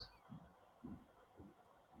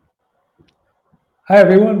Hi,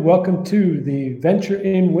 everyone. Welcome to the Venture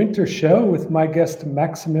in Winter show with my guest,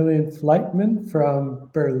 Maximilian Fleitman from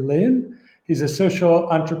Berlin. He's a social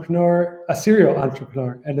entrepreneur, a serial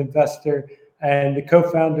entrepreneur, and investor, and the co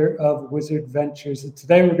founder of Wizard Ventures. And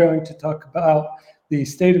today we're going to talk about the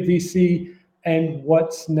state of VC and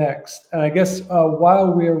what's next. And I guess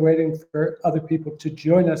while we are waiting for other people to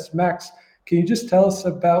join us, Max, can you just tell us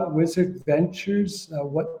about Wizard Ventures?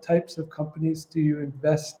 What types of companies do you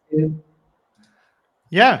invest in?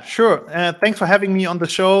 Yeah, sure. Thanks for having me on the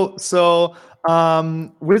show.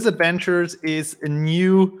 Wizard Ventures is a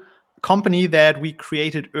new company that we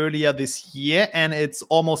created earlier this year, and it's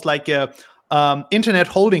almost like a internet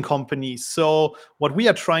holding company. So what we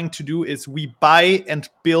are trying to do is we buy and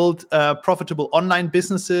build profitable online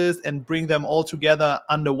businesses and bring them all together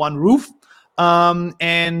under one roof.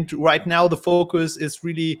 And right now the focus is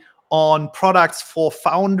really on products for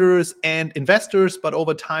founders and investors, but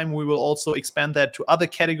over time we will also expand that to other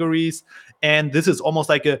categories. And this is almost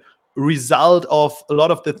like a result of a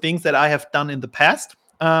lot of the things that I have done in the past.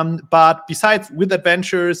 But besides with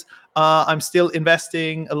Adventures, I'm still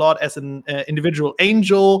investing a lot as an individual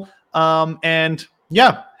angel. And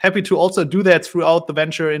yeah, happy to also do that throughout the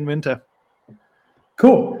Venture in Winter.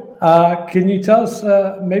 Cool. Can you tell us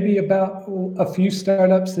maybe about a few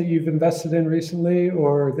startups that you've invested in recently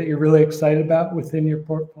or that you're really excited about within your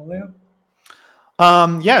portfolio?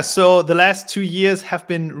 So the last 2 years have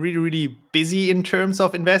been really, really busy in terms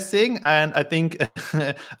of investing. And I think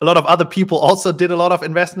a lot of other people also did a lot of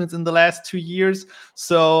investments in the last 2 years.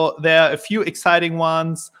 So there are a few exciting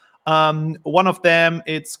ones. One of them,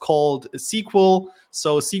 it's called Sequel.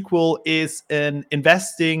 So Sequel is an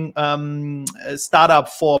investing startup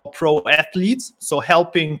for pro athletes. So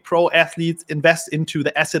helping pro athletes invest into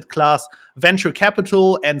the asset class venture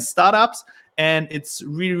capital and startups. And it's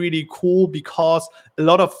really, really cool because a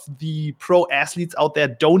lot of the pro athletes out there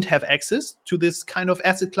don't have access to this kind of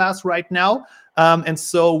asset class right now. And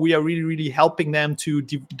so we are really, really helping them to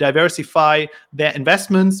diversify their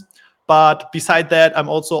investments. But beside that, I'm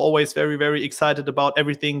also always very, very excited about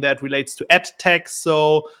everything that relates to ed tech.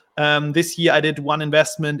 So this year I did one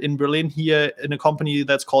investment in Berlin here in a company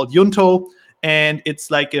that's called Junto. And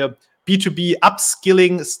it's like a B2B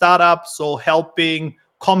upskilling startup. So helping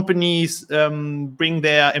companies bring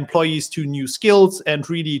their employees to new skills and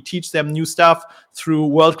really teach them new stuff through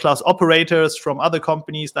world-class operators from other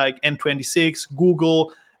companies like N26,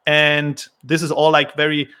 Google. And this is all like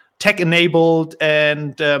very tech-enabled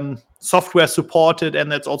and software supported.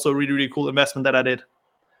 And that's also a really, really cool investment that I did.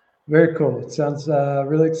 Very cool. It sounds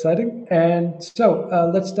really exciting. And so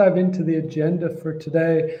let's dive into the agenda for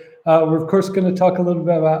today. We're, of course, going to talk a little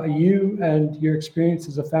bit about you and your experience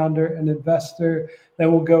as a founder and investor.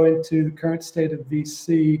 Then we'll go into the current state of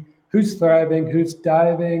VC, who's thriving, who's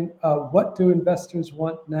diving, what do investors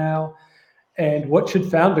want now, and what should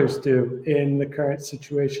founders do in the current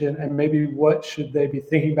situation, and maybe what should they be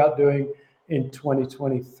thinking about doing in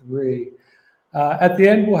 2023. At the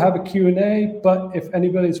end, we'll have a Q&A, but if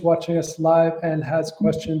anybody's watching us live and has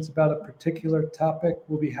questions about a particular topic,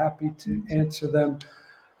 we'll be happy to answer them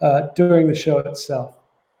during the show itself.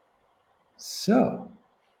 So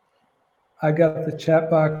I got the chat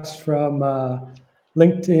box from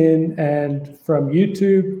LinkedIn and from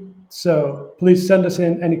YouTube. So please send us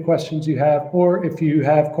in any questions you have, or if you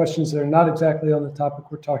have questions that are not exactly on the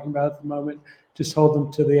topic we're talking about at the moment, just hold them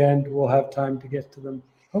to the end. We'll have time to get to them,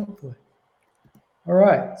 hopefully. All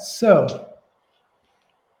right, so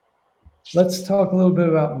let's talk a little bit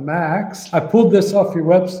about Max. I pulled this off your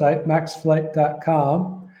website,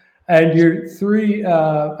 maxflight.com, and your three,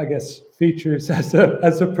 I guess, features as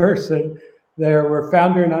a person there were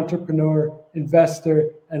founder and entrepreneur,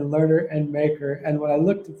 investor, and learner and maker. And when I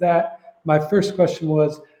looked at that, my first question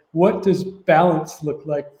was, what does balance look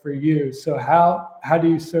like for you? So how do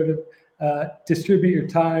you sort of distribute your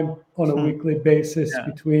time on a weekly basis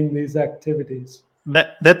between these activities?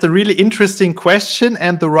 That's a really interesting question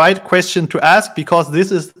and the right question to ask, because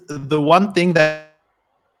this is the one thing that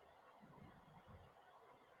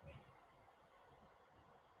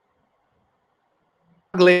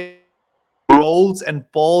roles and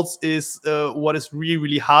balls is what is really,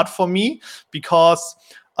 really hard for me, because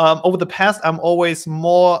over the past I'm always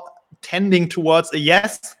more tending towards a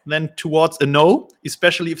yes than towards a no,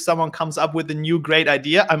 especially if someone comes up with a new great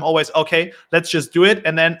idea. I'm always, okay, let's just do it.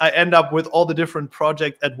 And then I end up with all the different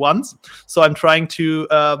projects at once. So I'm trying to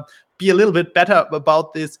be a little bit better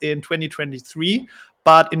about this in 2023.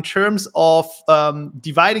 But in terms of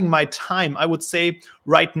dividing my time, I would say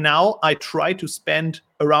right now I try to spend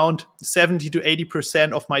around 70 to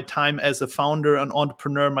 80% of my time as a founder and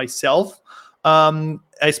entrepreneur myself.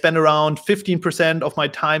 I spend around 15% of my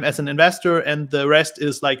time as an investor, and the rest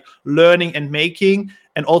is like learning and making.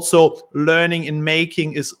 And also learning and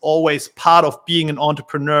making is always part of being an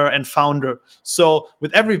entrepreneur and founder. So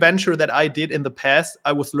with every venture that I did in the past,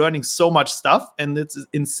 I was learning so much stuff, and it's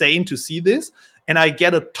insane to see this. And I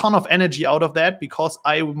get a ton of energy out of that because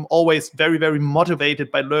I'm always very, very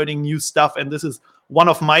motivated by learning new stuff. And this is one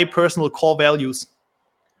of my personal core values.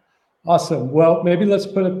 Awesome. Well, maybe let's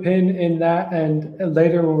put a pin in that. And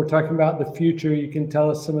later, when we're talking about the future, you can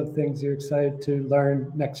tell us some of the things you're excited to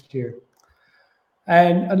learn next year.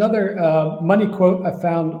 And another money quote I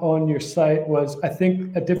found on your site was, I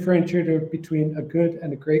think a differentiator between a good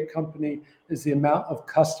and a great company is the amount of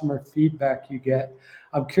customer feedback you get.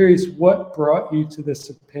 I'm curious, what brought you to this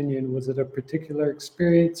opinion? Was it a particular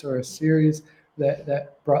experience or a series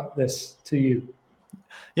that brought this to you?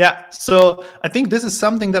 Yeah, so I think this is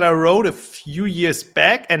something that I wrote a few years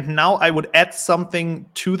back, and now I would add something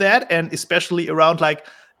to that, and especially around like,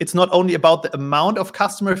 it's not only about the amount of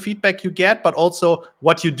customer feedback you get, but also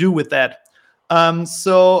what you do with that.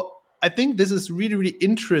 So I think this is really, really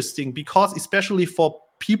interesting because especially for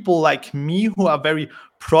people like me who are very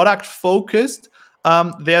product focused,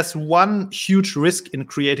 there's one huge risk in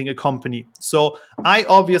creating a company. So I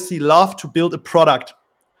obviously love to build a product,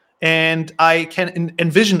 and I can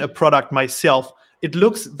envision a product myself. It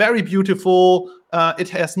looks very beautiful. It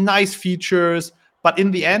has nice features, but in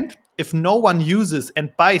the end, if no one uses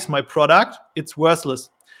and buys my product, it's worthless.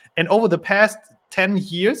 And over the past 10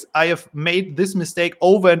 years, I have made this mistake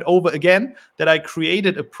over and over again, that I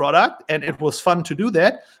created a product and it was fun to do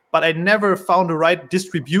that, but I never found the right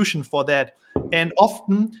distribution for that. And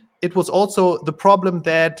often it was also the problem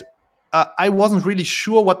that I wasn't really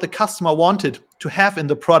sure what the customer wanted to have in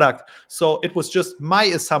the product. So it was just my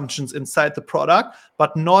assumptions inside the product,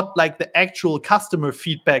 but not like the actual customer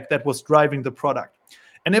feedback that was driving the product.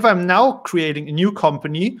 And if I'm now creating a new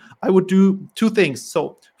company, I would do two things.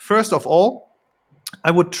 So first of all,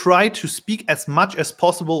 I would try to speak as much as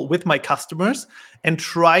possible with my customers and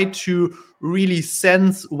try to really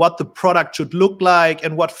sense what the product should look like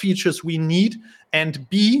and what features we need. And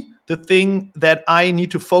B, the thing that I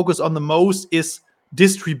need to focus on the most is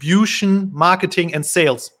distribution, marketing, and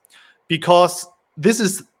sales. Because this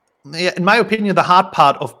is, in my opinion, the hard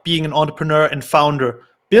part of being an entrepreneur and founder.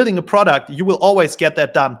 Building a product, you will always get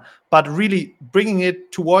that done. But really bringing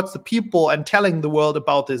it towards the people and telling the world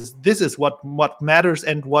about this is what matters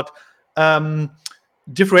and what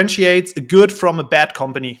differentiates a good from a bad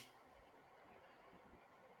company.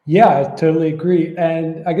 Yeah, I totally agree.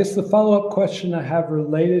 And I guess the follow-up question I have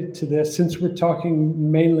related to this, since we're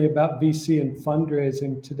talking mainly about VC and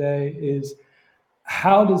fundraising today, is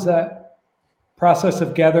how does that process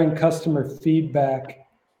of gathering customer feedback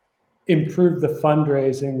improve the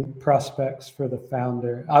fundraising prospects for the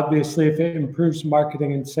founder? Obviously, if it improves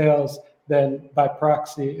marketing and sales, then by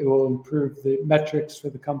proxy, it will improve the metrics for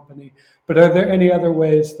the company. But are there any other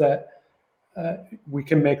ways that we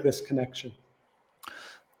can make this connection?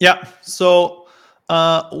 Yeah, so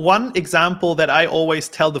one example that I always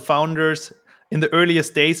tell the founders in the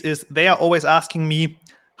earliest days is they are always asking me,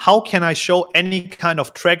 how can I show any kind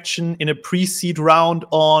of traction in a pre-seed round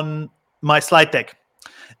on my slide deck?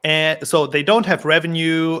 And so they don't have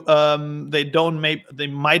revenue, they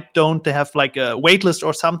might don't have like a wait list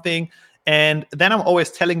or something. And then I'm always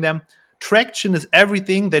telling them, traction is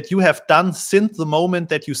everything that you have done since the moment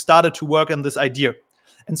that you started to work on this idea.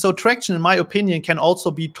 And so traction, in my opinion, can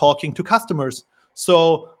also be talking to customers.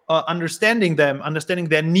 So understanding them, understanding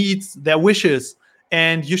their needs, their wishes.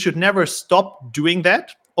 And you should never stop doing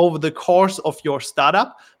that over the course of your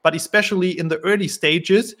startup. But especially in the early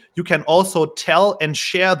stages, you can also tell and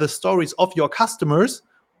share the stories of your customers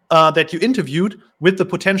that you interviewed with the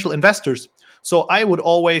potential investors. So I would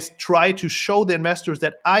always try to show the investors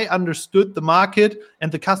that I understood the market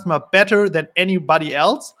and the customer better than anybody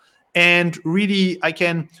else. And really, I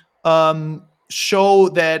can show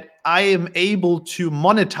that I am able to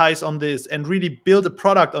monetize on this and really build a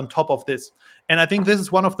product on top of this. And I think this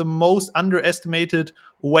is one of the most underestimated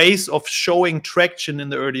ways of showing traction in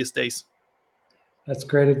the earliest days. That's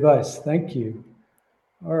great advice. Thank you.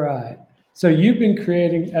 All right. So you've been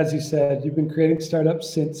creating, as you said, you've been creating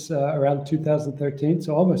startups since around 2013,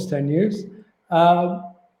 so almost 10 years.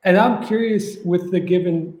 And I'm curious, with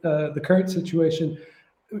the current situation,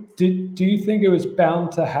 do you think it was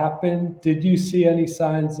bound to happen? Did you see any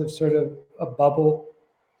signs of sort of a bubble?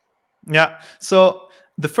 Yeah. So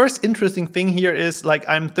the first interesting thing here is, like,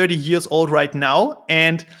 I'm 30 years old right now.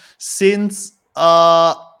 And since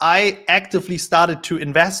I actively started to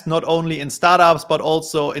invest not only in startups, but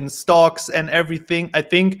also in stocks and everything. I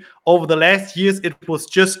think over the last years, it was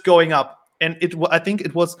just going up. And I think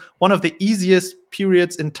it was one of the easiest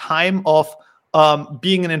periods in time of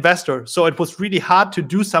being an investor. So it was really hard to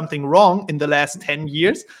do something wrong in the last 10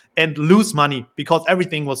 years and lose money because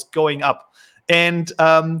everything was going up. And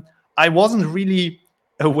I wasn't really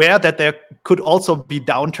aware that there could also be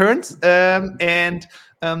downturns.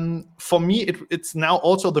 For me, it's now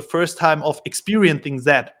also the first time of experiencing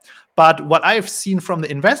that. But what I've seen from the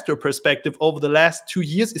investor perspective over the last 2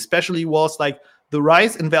 years, especially, was like the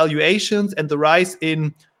rise in valuations and the rise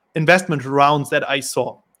in investment rounds that I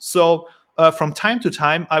saw. So from time to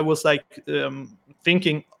time, I was like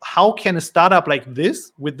thinking, how can a startup like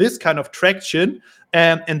this, with this kind of traction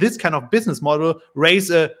and this kind of business model,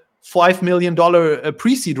 raise a $5 million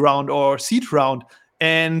pre-seed round or seed round?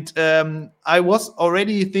 And I was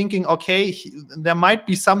already thinking, okay, there might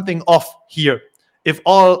be something off here if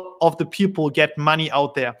all of the people get money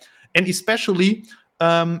out there. And especially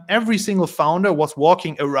every single founder was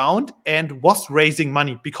walking around and was raising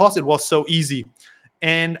money because it was so easy.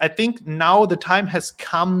 And I think now the time has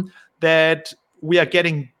come that we are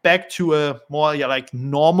getting back to a more like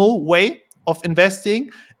normal way of investing.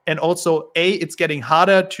 And also, A, it's getting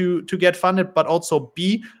harder to get funded, but also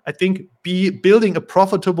B, I think building a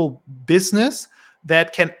profitable business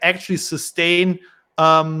that can actually sustain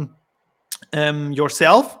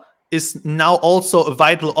yourself is now also a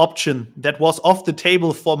vital option that was off the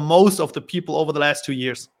table for most of the people over the last 2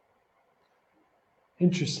 years.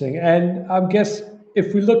 Interesting. And I guess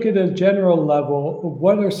if we look at a general level,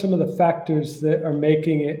 what are some of the factors that are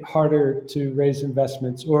making it harder to raise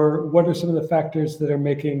investments? Or what are some of the factors that are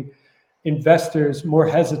making investors more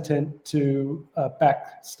hesitant to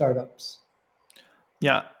back startups?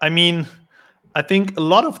 Yeah, I mean, I think a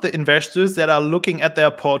lot of the investors that are looking at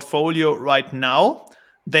their portfolio right now,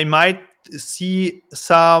 they might see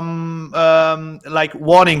some like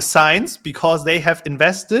warning signs because they have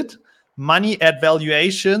invested money at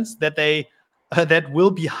valuations that that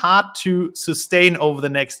will be hard to sustain over the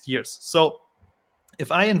next years. So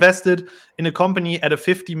if I invested in a company at a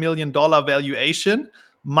 $50 million valuation,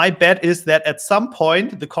 my bet is that at some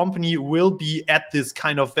point the company will be at this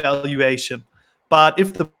kind of valuation. But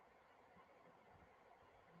if the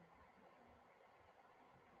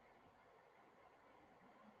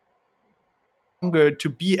to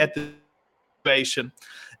be at the valuation,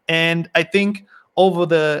 and I think over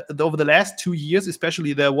the last 2 years,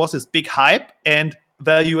 especially, there was this big hype, and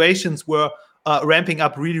valuations were ramping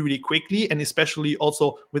up really, really quickly, and especially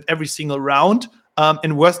also with every single round,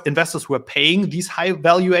 investors were paying these high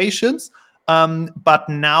valuations. But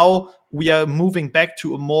now we are moving back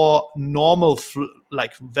to a more normal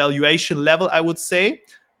like valuation level, I would say.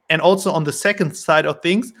 And also on the second side of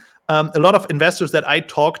things, a lot of investors that I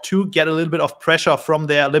talk to get a little bit of pressure from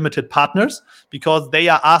their limited partners because they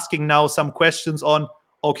are asking now some questions on,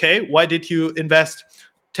 okay, why did you invest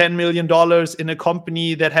 $10 million in a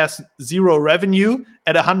company that has zero revenue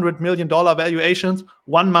at $100 million valuations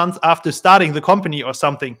 1 month after starting the company or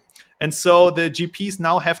something? And so the GPs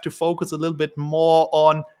now have to focus a little bit more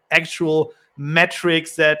on actual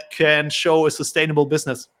metrics that can show a sustainable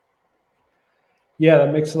business. Yeah,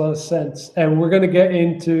 that makes a lot of sense. And we're going to get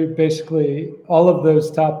into basically all of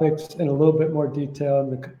those topics in a little bit more detail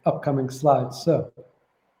in the upcoming slides. So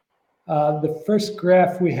the first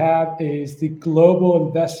graph we have is the global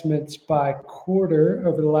investments by quarter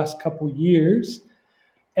over the last couple of years.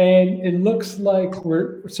 And it looks like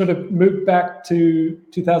we're sort of moved back to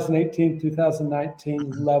 2018,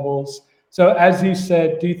 2019 levels. So as you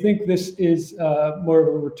said, do you think this is more of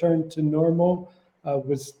a return to normal?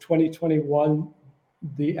 Was 2021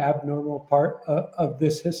 the abnormal part of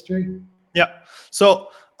this history? Yeah. So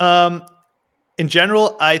in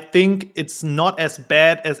general, I think it's not as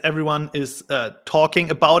bad as everyone is talking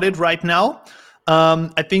about it right now.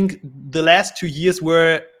 I think the last 2 years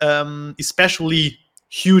were especially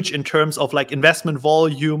huge in terms of like investment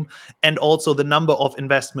volume and also the number of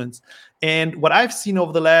investments. And what I've seen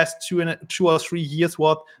over the last 2 or 3 years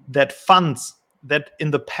was that funds that in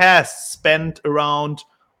the past spent around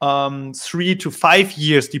 3 to 5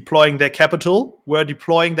 years deploying their capital were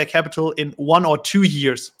deploying their capital in 1 or 2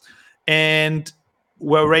 years and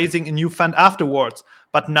we're raising a new fund afterwards.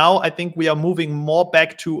 But now I think we are moving more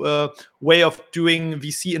back to a way of doing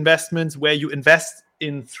VC investments where you invest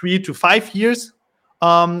in 3 to 5 years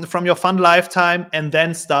from your fund lifetime and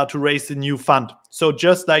then start to raise a new fund. So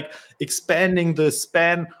just like expanding the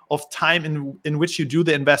span of time in which you do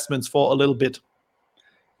the investments for a little bit.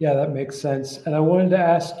 Yeah, that makes sense. And I wanted to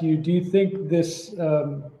ask you, do you think this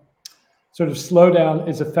sort of slowdown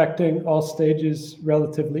is affecting all stages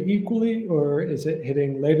relatively equally, or is it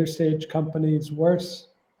hitting later stage companies worse?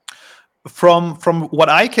 From what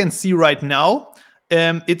I can see right now,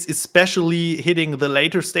 it's especially hitting the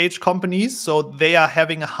later stage companies. So they are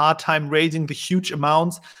having a hard time raising the huge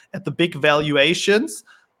amounts at the big valuations.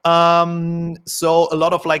 So a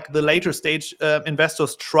lot of like the later stage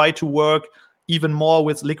investors try to work even more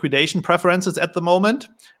with liquidation preferences at the moment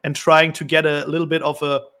and trying to get a little bit of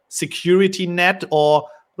a security net or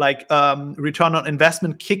like return on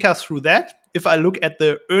investment kicker through that. If I look at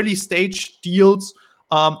the early stage deals,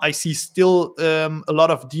 I see still a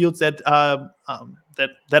lot of deals that are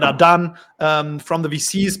done from the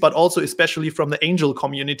VCs, but also especially from the angel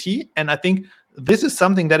community. And I think this is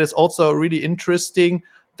something that is also really interesting,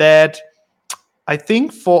 that I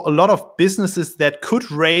think for a lot of businesses that could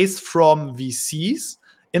raise from VCs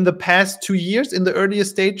in the past 2 years in the earlier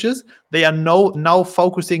stages, they are now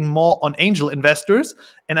focusing more on angel investors.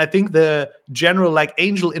 And I think the general like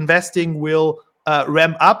angel investing will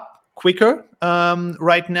ramp up quicker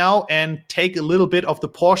right now and take a little bit of the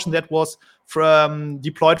portion that was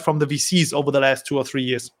deployed from the VCs over the last 2 or 3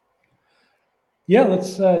 years. Yeah,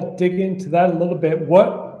 let's dig into that a little bit.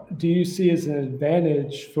 What do you see as an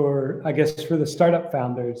advantage for, I guess, for the startup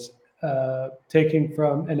founders taking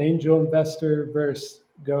from an angel investor versus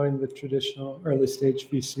going the traditional early stage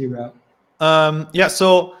VC route?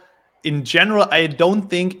 So in general, I don't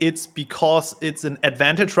think it's because it's an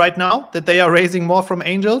advantage right now that they are raising more from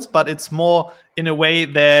angels, but it's more in a way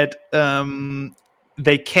that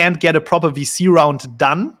they can't get a proper VC round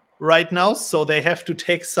done right now, so they have to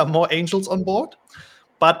take some more angels on board.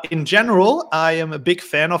 But in general, I am a big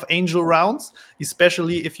fan of angel rounds,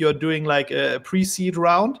 especially if you're doing like a pre-seed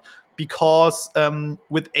round, because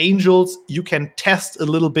with angels, you can test a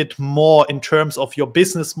little bit more in terms of your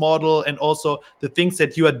business model and also the things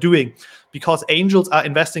that you are doing, because angels are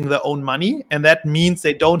investing their own money, and that means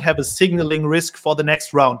they don't have a signaling risk for the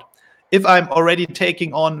next round. If I'm already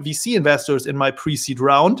taking on VC investors in my pre-seed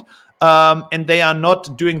round, and they are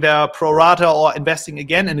not doing their pro rata or investing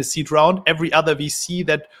again in a seed round, every other VC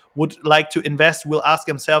that would like to invest will ask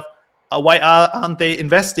themselves, why aren't they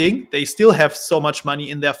investing? They still have so much money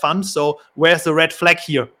in their fund. So where's the red flag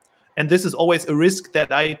here? And this is always a risk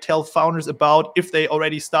that I tell founders about if they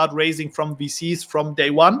already start raising from VCs from day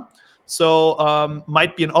one. So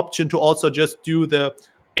might be an option to also just do the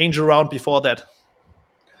angel round before that.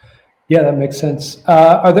 Yeah, that makes sense.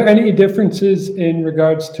 Are there any differences in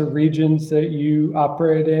regards to regions that you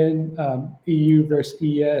operate in, EU versus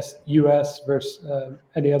ES, US versus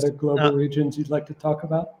any other global regions you'd like to talk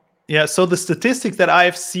about? Yeah, so the statistics that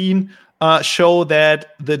I've seen show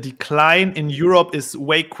that the decline in Europe is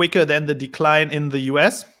way quicker than the decline in the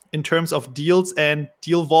US in terms of deals and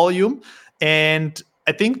deal volume. And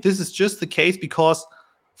I think this is just the case because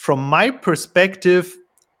from my perspective,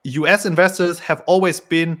 US investors have always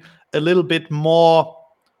been a little bit more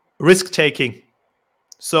risk-taking.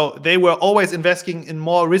 So they were always investing in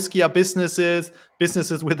more riskier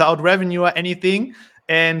businesses without revenue or anything.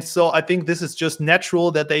 And so I think this is just natural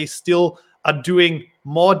that they still are doing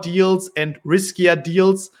more deals and riskier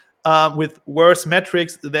deals with worse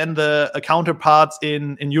metrics than the counterparts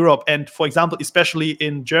in Europe. And for example, especially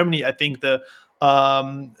in Germany, I think a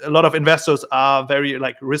lot of investors are very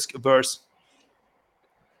like risk averse.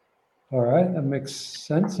 All right, that makes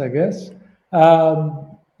sense, I guess.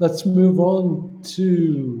 Let's move on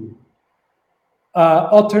to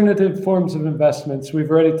alternative forms of investments.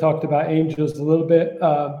 We've already talked about angels a little bit,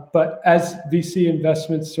 but as VC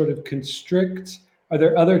investments sort of constrict, are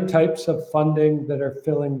there other types of funding that are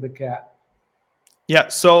filling the gap? Yeah,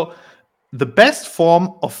 so the best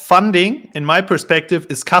form of funding, in my perspective,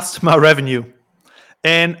 is customer revenue.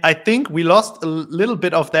 And I think we lost a little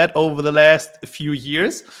bit of that over the last few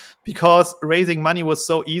years because raising money was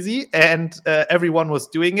so easy and everyone was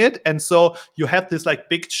doing it. And so you had this like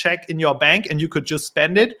big check in your bank and you could just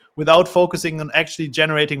spend it without focusing on actually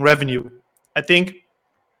generating revenue. I think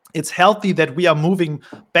it's healthy that we are moving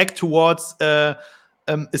back towards a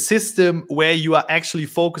system where you are actually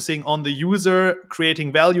focusing on the user,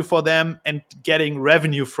 creating value for them and getting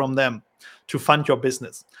revenue from them to fund your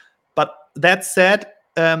business. But that said,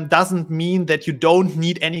 doesn't mean that you don't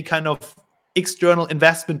need any kind of external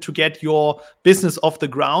investment to get your business off the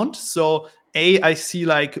ground. So I see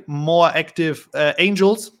like more active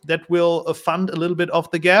angels that will fund a little bit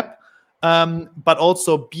of the gap. But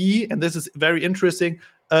also B, and this is very interesting,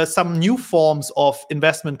 some new forms of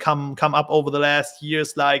investment come up over the last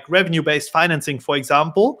years, like revenue-based financing, for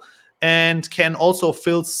example, and can also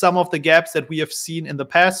fill some of the gaps that we have seen in the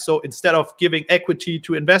past. So instead of giving equity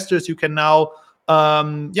to investors, you can now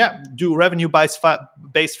do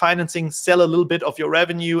revenue-based financing, sell a little bit of your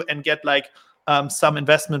revenue, and get like some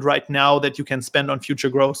investment right now that you can spend on future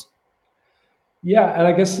growth. Yeah, and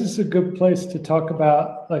I guess this is a good place to talk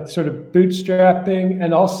about like sort of bootstrapping.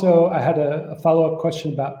 And also I had a follow-up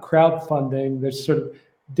question about crowdfunding. There's sort of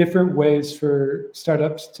different ways for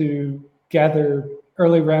startups to gather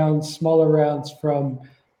early rounds, smaller rounds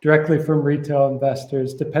directly from retail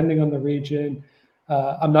investors, depending on the region.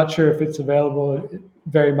 I'm not sure if it's available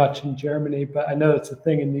very much in Germany, but I know it's a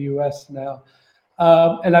thing in the US now.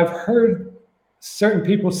 And I've heard certain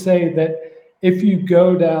people say that if you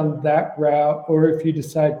go down that route, or if you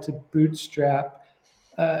decide to bootstrap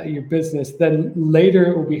your business, then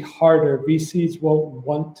later it will be harder. VCs won't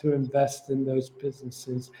want to invest in those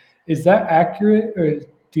businesses. Is that accurate, or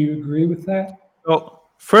do you agree with that? So,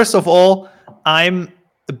 first of all, I'm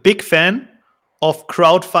a big fan of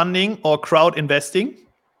crowdfunding or crowd investing.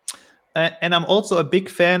 And I'm also a big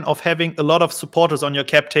fan of having a lot of supporters on your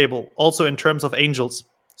cap table, also in terms of angels.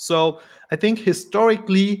 So I think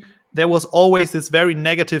historically, there was always this very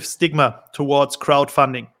negative stigma towards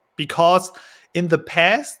crowdfunding, because in the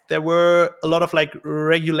past there were a lot of like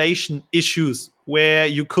regulation issues where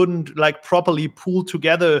you couldn't like properly pool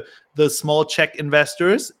together the small check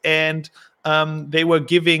investors, and they were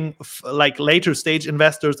giving like later stage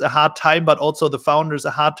investors a hard time, but also the founders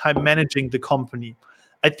a hard time managing the company.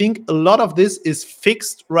 I think a lot of this is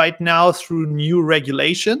fixed right now through new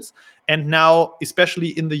regulations. And now,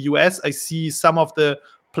 especially in the US, I see some of the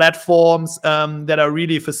platforms that are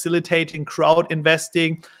really facilitating crowd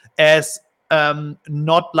investing as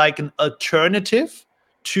not like an alternative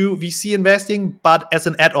to VC investing, but as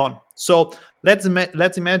an add-on. So let's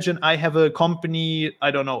imagine I have a company,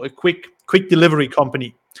 I don't know, a quick delivery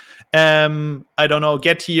company. I don't know,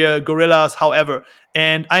 Getir, Gorillas, however,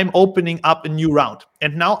 and I'm opening up a new round.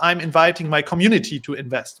 And now I'm inviting my community to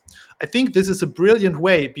invest. I think this is a brilliant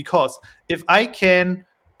way, because if I can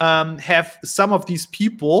have some of these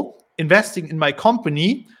people investing in my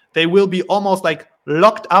company, they will be almost like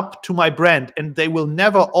locked up to my brand, and they will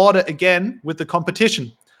never order again with the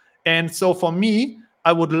competition. And so for me,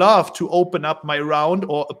 I would love to open up my round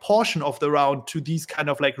or a portion of the round to these kind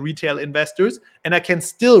of like retail investors, and I can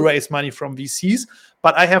still raise money from VCs,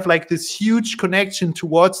 but I have like this huge connection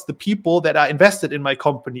towards the people that are invested in my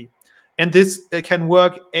company. And this can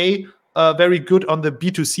work very good on the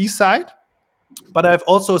B2C side, but I've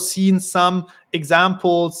also seen some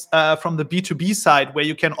examples from the B2B side where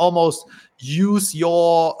you can almost use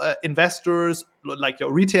your investors, like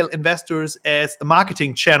your retail investors, as a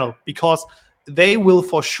marketing channel, because they will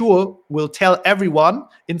for sure will tell everyone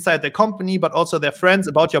inside their company, but also their friends,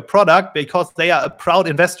 about your product, because they are a proud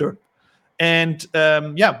investor. And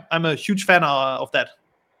I'm a huge fan of that.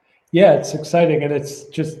 Yeah, it's exciting. And it's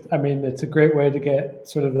just, I mean, it's a great way to get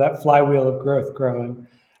sort of that flywheel of growth growing.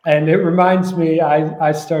 And it reminds me,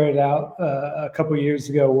 I started out a couple of years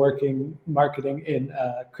ago working marketing in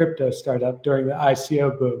a crypto startup during the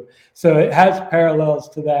ICO boom. So it has parallels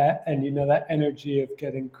to that. And, you know, that energy of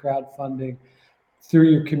getting crowdfunding through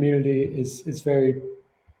your community is very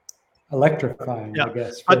electrifying, I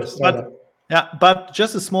guess, for a startup. But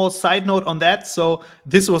just a small side note on that. So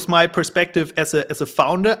this was my perspective as a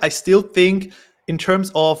founder. I still think in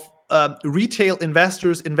terms of retail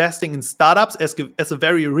investors investing in startups as a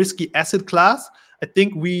very risky asset class, I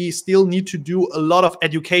think we still need to do a lot of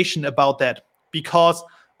education about that. Because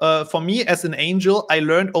for me as an angel, I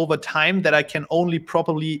learned over time that I can only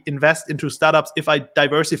properly invest into startups if I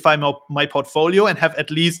diversify my portfolio and have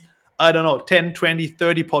at least, I don't know, 10, 20,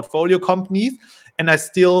 30 portfolio companies. And I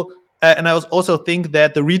also think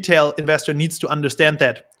that the retail investor needs to understand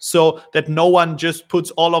that, so that no one just puts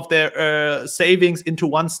all of their savings into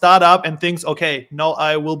one startup and thinks, okay, now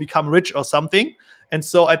I will become rich or something. And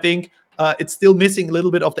so I think it's still missing a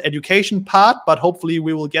little bit of the education part, but hopefully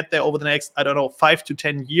we will get there over the next, 5 to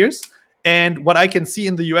 10 years. And what I can see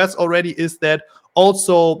in the US already is that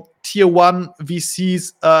also tier one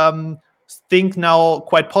VCs think now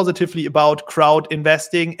quite positively about crowd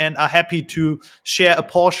investing and are happy to share a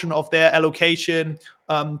portion of their allocation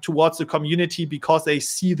towards the community, because they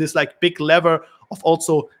see this like big lever of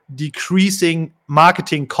also decreasing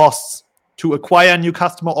marketing costs to acquire new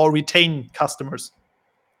customer or retain customers.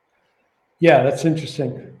 Yeah, that's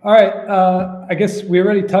interesting. All right. I guess we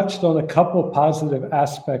already touched on a couple positive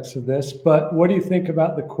aspects of this, but what do you think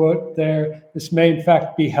about the quote there? This may in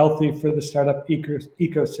fact be healthy for the startup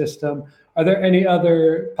ecosystem. Are there any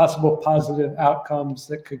other possible positive outcomes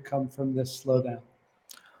that could come from this slowdown?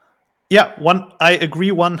 Yeah, I agree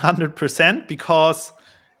 100%, because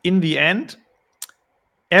in the end,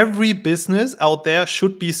 every business out there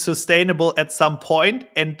should be sustainable at some point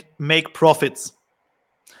and make profits.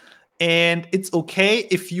 And it's okay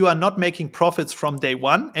if you are not making profits from day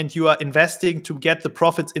one and you are investing to get the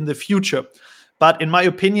profits in the future. But in my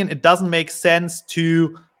opinion, it doesn't make sense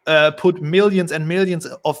to put millions and millions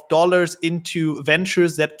of dollars into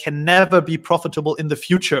ventures that can never be profitable in the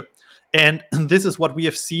future. And this is what we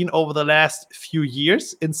have seen over the last few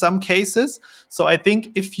years in some cases. So I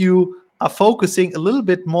think if you are focusing a little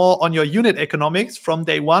bit more on your unit economics from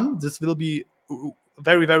day one, this will be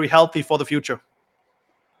very, very healthy for the future.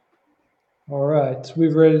 All right,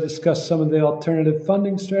 we've already discussed some of the alternative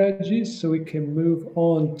funding strategies, so we can move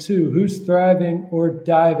on to who's thriving or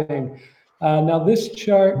diving. Now, this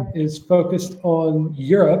chart is focused on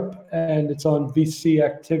Europe, and it's on VC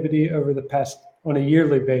activity over the past on a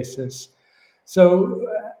yearly basis. So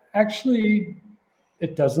actually,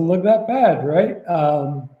 it doesn't look that bad, right?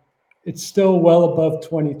 It's still well above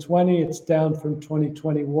 2020. It's down from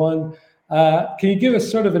 2021. Can you give us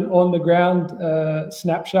sort of an on-the-ground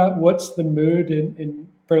snapshot? What's the mood in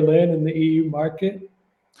Berlin and the EU market?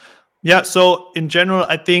 Yeah, so in general,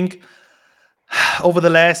 I think over the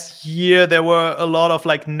last year there were a lot of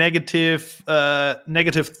like negative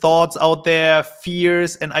thoughts out there,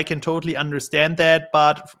 fears, and I can totally understand that.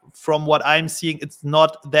 But from what I'm seeing, it's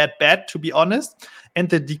not that bad, to be honest. And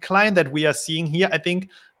the decline that we are seeing here, I think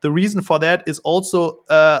the reason for that is also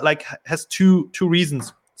has two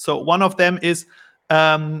reasons. So one of them is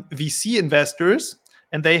VC investors,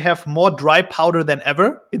 and they have more dry powder than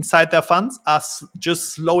ever inside their funds, are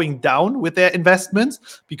just slowing down with their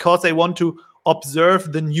investments because they want to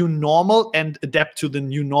observe the new normal and adapt to the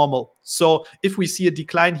new normal. So if we see a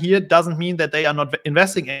decline here, it doesn't mean that they are not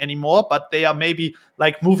investing anymore, but they are maybe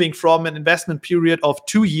like moving from an investment period of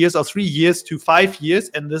 2 years or 3 years to 5 years.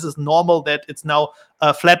 And this is normal that it's now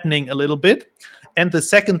flattening a little bit. And the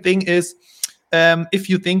second thing is, if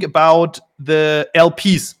you think about the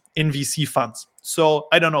LPs in VC funds. So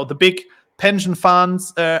I don't know, the big pension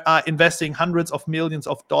funds are investing hundreds of millions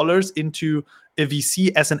of dollars into a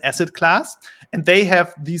VC as an asset class, and they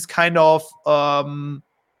have these kind of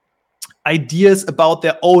ideas about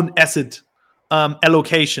their own asset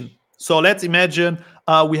allocation. So let's imagine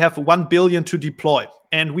we have 1 billion to deploy,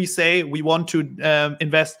 and we say we want to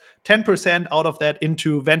invest 10% out of that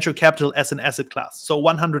into venture capital as an asset class, so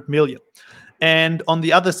 100 million. And on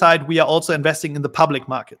the other side, we are also investing in the public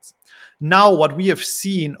markets. Now, what we have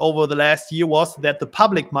seen over the last year was that the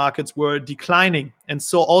public markets were declining. And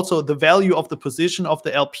so also the value of the position of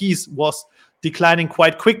the LPs was declining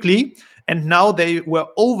quite quickly. And now they were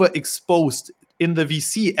overexposed in the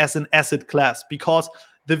VC as an asset class because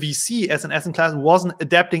the VC as an asset class wasn't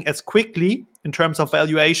adapting as quickly in terms of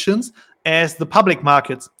valuations as the public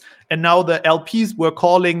markets. And now the LPs were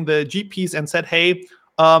calling the GPs and said, hey,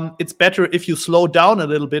 it's better if you slow down a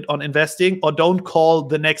little bit on investing or don't call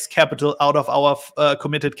the next capital out of our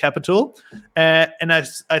committed capital. And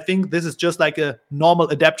I think this is just like a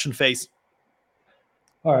normal adaptation phase.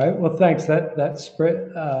 All right. Well, thanks. That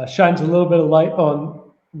spread shines a little bit of light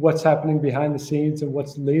on what's happening behind the scenes and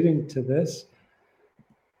what's leading to this.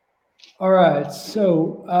 All right.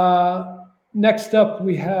 So next up,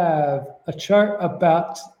 we have a chart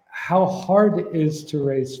about how hard it is to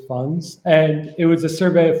raise funds. And it was a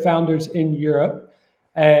survey of founders in Europe,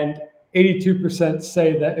 and 82%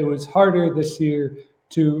 say that it was harder this year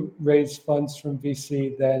to raise funds from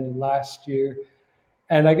VC than last year.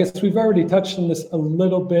 And I guess we've already touched on this a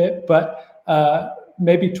little bit, but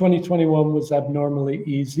maybe 2021 was abnormally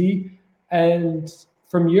easy. And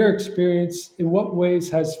from your experience, in what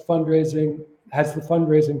ways has the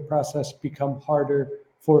fundraising process become harder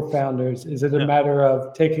for founders? Is it a matter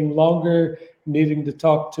of taking longer, needing to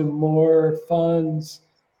talk to more funds?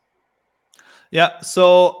 Yeah,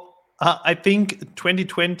 so I think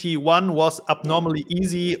 2021 was abnormally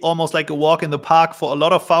easy, almost like a walk in the park for a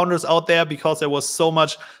lot of founders out there because there was so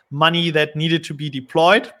much money that needed to be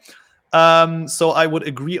deployed. So I would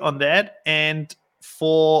agree on that. And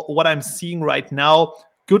for what I'm seeing right now,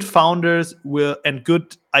 good founders and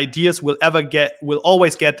good ideas will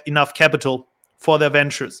always get enough capital for their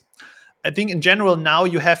ventures. I think in general now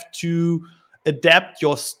you have to adapt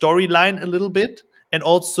your storyline a little bit and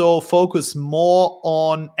also focus more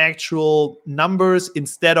on actual numbers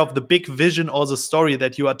instead of the big vision or the story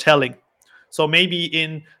that you are telling. So maybe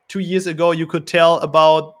in 2 years ago you could tell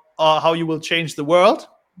about how you will change the world,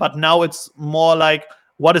 but now it's more like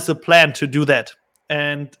what is the plan to do that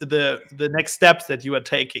and the next steps that you are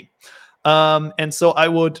taking. And so I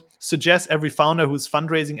would suggest every founder who's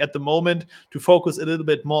fundraising at the moment to focus a little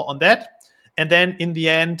bit more on that. And then in the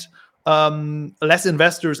end, less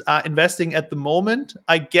investors are investing at the moment,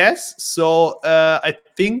 I guess. So I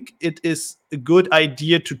think it is a good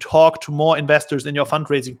idea to talk to more investors in your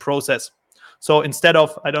fundraising process. So instead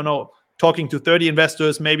of, I don't know, talking to 30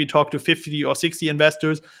 investors, maybe talk to 50 or 60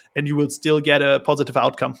 investors, and you will still get a positive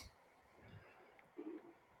outcome.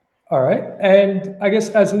 All right. And I guess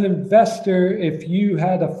as an investor, if you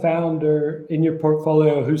had a founder in your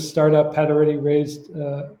portfolio whose startup had already raised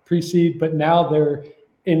pre-seed, but now they're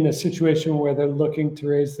in a situation where they're looking to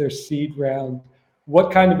raise their seed round,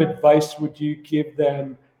 what kind of advice would you give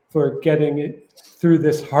them for getting it through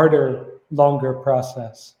this harder, longer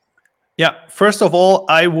process? Yeah, first of all,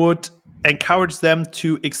 I would encourage them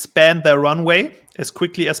to expand their runway as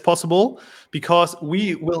quickly as possible, because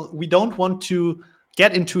we don't want to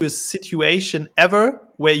get into a situation ever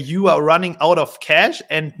where you are running out of cash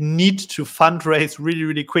and need to fundraise really,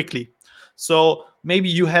 really quickly. So maybe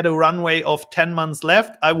you had a runway of 10 months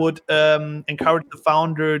left. I would encourage the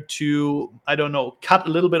founder to, I don't know, cut a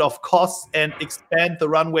little bit of costs and expand the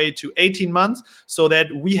runway to 18 months so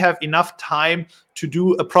that we have enough time to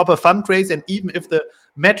do a proper fundraise. And even if the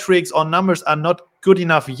metrics or numbers are not good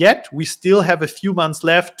enough yet, we still have a few months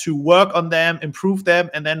left to work on them, improve them,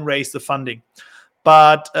 and then raise the funding.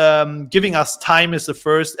 But giving us time is the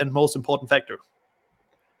first and most important factor.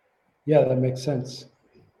 Yeah, that makes sense.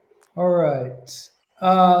 All right.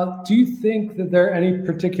 Do you think that there are any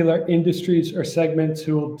particular industries or segments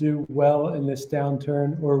who will do well in this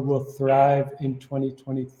downturn or will thrive in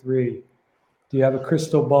 2023? Do you have a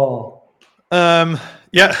crystal ball?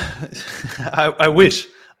 Yeah, I wish.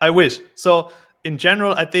 So in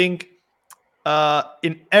general, I think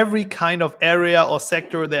in every kind of area or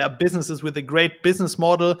sector, there are businesses with a great business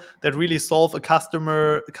model that really solve a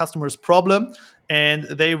customer's problem, and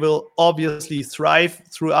they will obviously thrive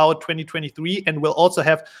throughout 2023 and will also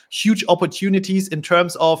have huge opportunities in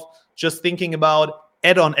terms of just thinking about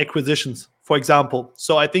add-on acquisitions, for example.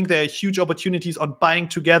 So I think there are huge opportunities on buying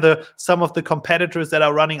together some of the competitors that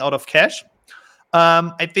are running out of cash.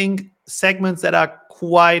 I think segments that are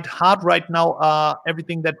quite hard right now are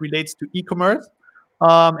everything that relates to e-commerce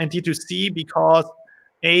and D2C, because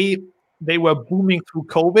they were booming through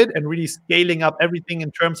COVID and really scaling up everything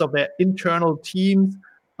in terms of their internal teams,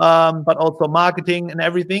 but also marketing and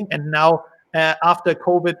everything. And now after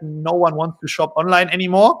COVID, no one wants to shop online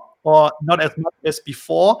anymore, or not as much as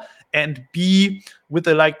before. And B, with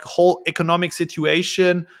the whole economic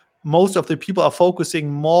situation, most of the people are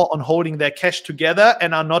focusing more on holding their cash together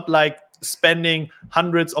and are not spending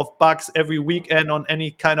hundreds of bucks every weekend on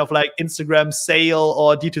any kind of Instagram sale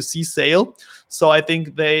or D2C sale. So I think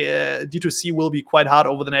D2C will be quite hard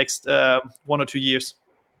over the next 1 or 2 years.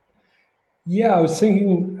 Yeah, I was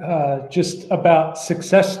thinking just about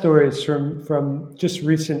success stories from just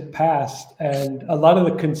recent past, and a lot of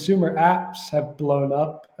the consumer apps have blown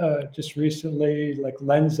up just recently, like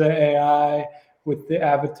Lensa AI with the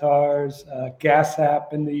avatars, Gas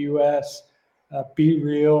App in the US, Be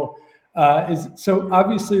Real. So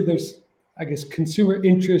obviously there's, I guess, consumer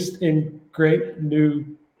interest in great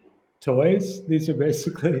new toys. These are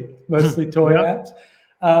basically mostly toy apps.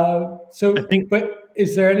 But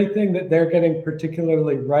is there anything that they're getting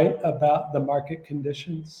particularly right about the market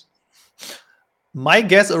conditions? My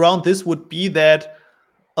guess around this would be that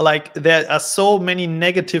there are so many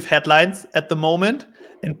negative headlines at the moment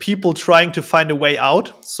and people trying to find a way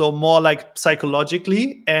out. So more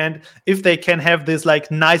psychologically. And if they can have this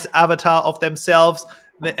nice avatar of themselves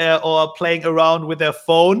or playing around with their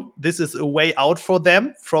phone, this is a way out for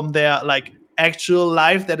them from their actual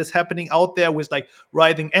life that is happening out there with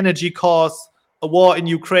rising energy costs, a war in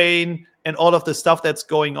Ukraine, and all of the stuff that's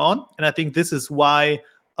going on. And I think this is why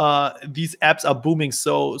these apps are booming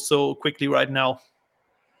so quickly right now.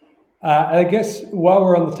 I guess while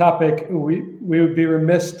we're on the topic, we would be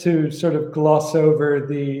remiss to sort of gloss over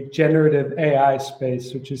the generative AI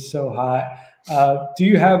space, which is so hot. Do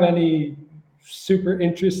you have any super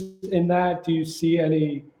interest in that? Do you see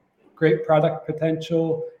any great product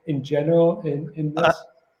potential in general in this?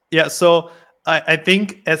 Yeah, so I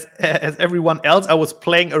think as everyone else, I was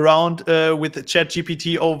playing around with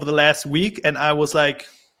ChatGPT over the last week, and I was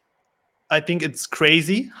I think it's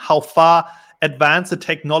crazy how far advanced the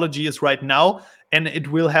technology is right now, and it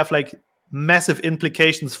will have massive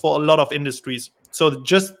implications for a lot of industries. So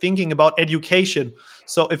just thinking about education.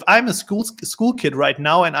 So if I'm a school kid right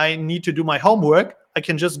now and I need to do my homework, I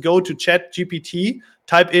can just go to ChatGPT,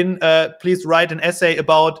 type in, please write an essay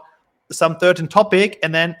about some certain topic,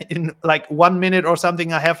 and then in 1 minute or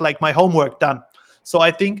something, I have my homework done. So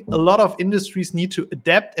I think a lot of industries need to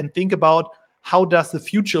adapt and think about how does the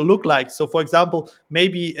future look like? So for example,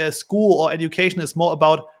 maybe a school or education is more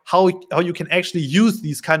about how you can actually use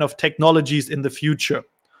these kind of technologies in the future.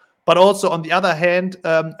 But also on the other hand,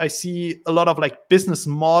 I see a lot of like business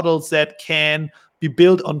models that can be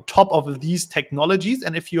built on top of these technologies.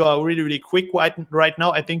 And if you are really, really quick right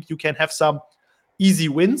now, I think you can have some easy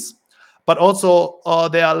wins. But also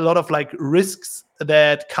there are a lot of like risks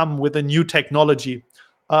that come with a new technology.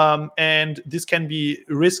 And this can be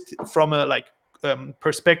risk from a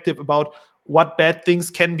perspective about what bad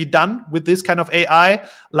things can be done with this kind of AI,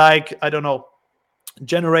 like, I don't know,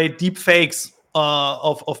 generate deep fakes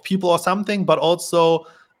of people or something. But also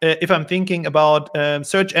if I'm thinking about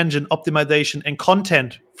search engine optimization and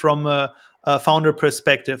content from a founder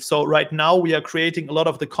perspective. So right now we are creating a lot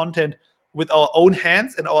of the content with our own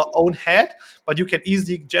hands and our own head, but you can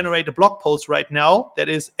easily generate a blog post right now that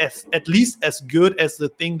is at least as good as the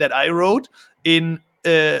thing that I wrote in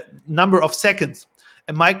a number of seconds.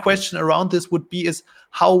 And my question around this would be is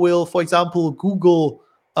how will, for example, Google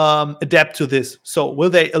adapt to this? So will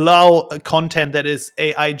they allow content that is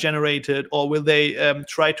AI generated, or will they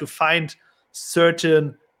try to find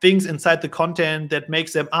certain things inside the content that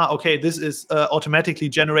makes them, okay, this is automatically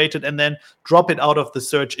generated, and then drop it out of the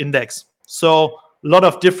search index? So a lot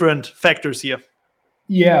of different factors here.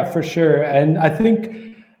 Yeah, for sure. And I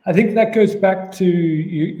think that goes back to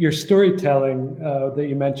your storytelling that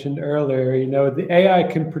you mentioned earlier. You know, the AI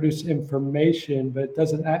can produce information, but it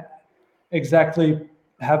doesn't exactly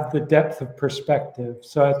have the depth of perspective.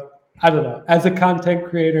 So I don't know. As a content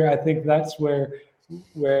creator, I think that's where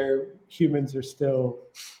humans are still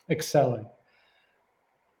excelling.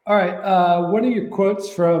 All right. One of your quotes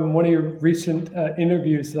from one of your recent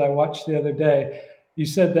interviews that I watched the other day, you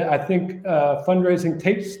said that I think fundraising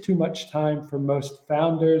takes too much time for most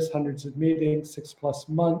founders, hundreds of meetings, 6+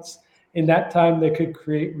 months. In that time, they could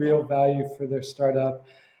create real value for their startup.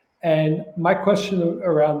 And my question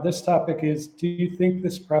around this topic is, do you think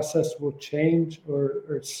this process will change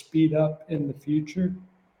or speed up in the future?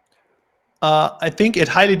 I think it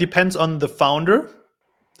highly depends on the founder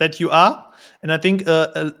that you are. And I think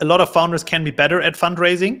a lot of founders can be better at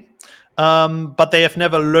fundraising, but they have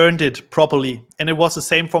never learned it properly. And it was the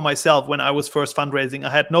same for myself when I was first fundraising. I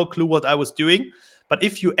had no clue what I was doing. But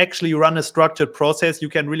if you actually run a structured process, you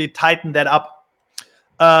can really tighten that up.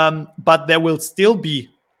 But there will still be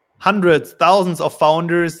hundreds, thousands of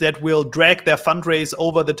founders that will drag their fundraise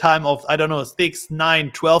over the time of, I don't know, 6,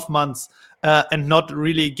 9, 12 months and not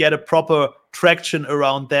really get a proper traction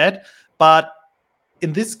around that. But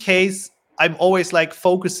in this case, I'm always like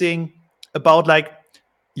focusing about like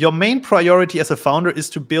your main priority as a founder is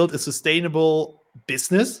to build a sustainable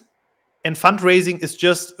business. And fundraising is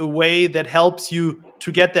just a way that helps you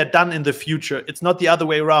to get that done in the future. It's not the other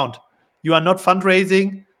way around. You are not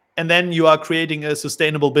fundraising and then you are creating a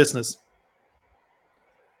sustainable business.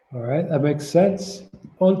 All right, that makes sense.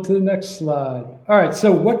 On to the next slide. All right,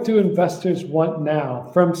 so what do investors want now?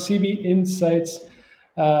 From CB Insights,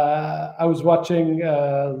 I was watching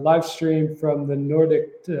a live stream from the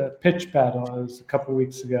Nordic pitch battle. It was a couple of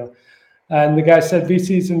weeks ago. And the guy said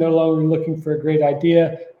VCs are no longer looking for a great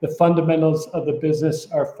idea. The fundamentals of the business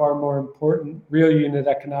are far more important, real unit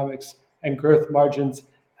economics and growth margins,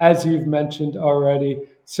 as you've mentioned already.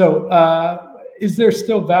 So is there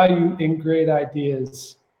still value in great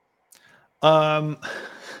ideas?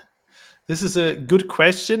 This is a good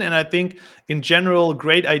question. And I think in general,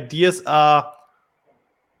 great ideas are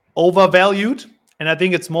overvalued. And I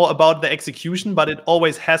think it's more about the execution, but it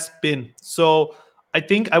always has been. So I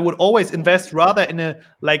think I would always invest rather in a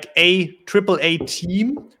AAA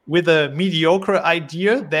team with a mediocre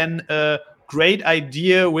idea than a great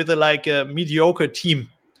idea with a mediocre team.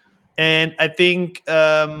 And I think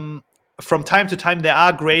from time to time there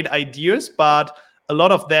are great ideas, but a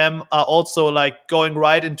lot of them are also like going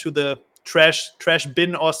right into the trash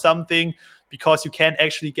bin or something because you can't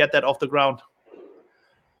actually get that off the ground.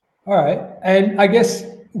 All right. And I guess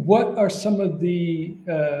what are some of the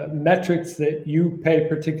metrics that you pay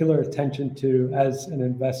particular attention to as an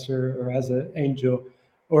investor or as an angel,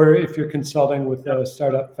 or if you're consulting with a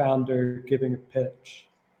startup founder giving a pitch?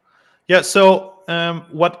 Yeah. So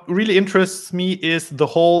what really interests me is the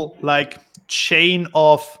whole chain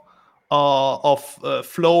of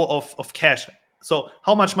flow of cash. So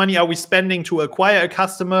how much money are we spending to acquire a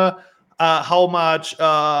customer? How much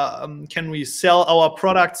can we sell our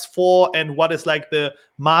products for? And what is the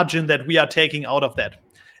margin that we are taking out of that?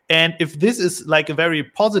 And if this is a very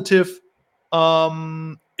positive,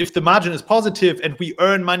 if the margin is positive and we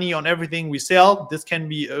earn money on everything we sell, this can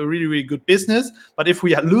be a really, really good business. But if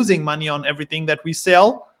we are losing money on everything that we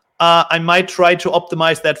sell, I might try to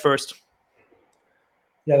optimize that first.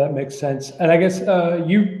 Yeah, that makes sense. And I guess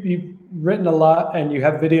you've written a lot and you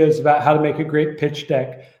have videos about how to make a great pitch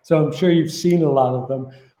deck. So I'm sure you've seen a lot of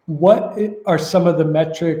them. What are some of the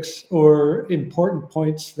metrics or important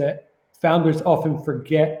points that founders often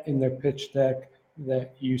forget in their pitch deck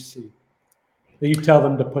that you see, that you tell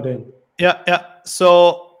them to put in? Yeah.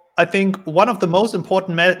 So I think one of the most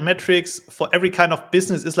important metrics for every kind of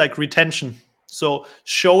business is like retention. So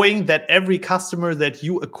showing that every customer that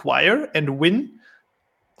you acquire and win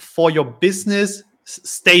for your business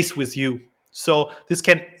stays with you. So this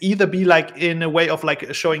can either be like in a way of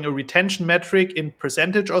like showing a retention metric in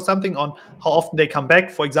percentage or something on how often they come back,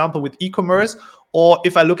 for example, with e-commerce. Or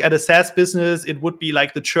if I look at a SaaS business, it would be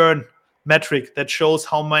like the churn metric that shows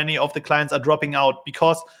how many of the clients are dropping out.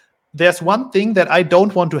 Because there's one thing that I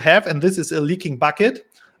don't want to have, and this is a leaking bucket,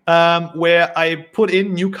 where I put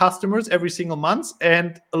in new customers every single month,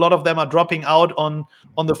 and a lot of them are dropping out on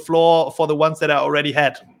the floor for the ones that I already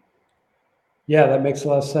had. Yeah, that makes a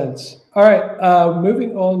lot of sense. All right,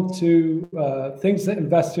 moving on to things that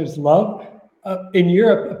investors love. In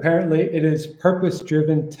Europe, apparently, it is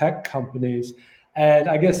purpose-driven tech companies. And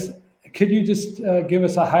I guess, could you just give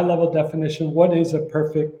us a high-level definition? What is a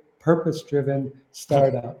perfect purpose-driven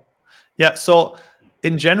startup? Yeah, so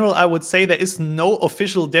in general, I would say there is no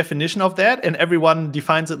official definition of that, and everyone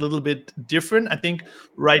defines it a little bit different. I think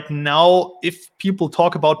right now, if people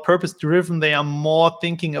talk about purpose driven, they are more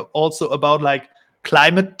thinking also about like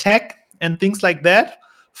climate tech and things like that.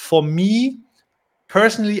 For me,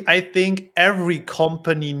 personally, I think every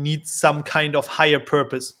company needs some kind of higher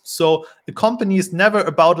purpose. So the company is never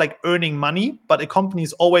about like earning money, but a company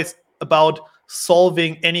is always about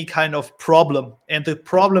solving any kind of problem, and the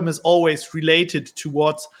problem is always related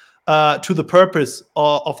towards to the purpose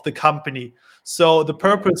of the company. So the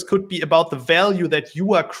purpose could be about the value that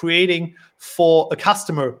you are creating for a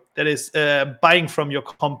customer that is buying from your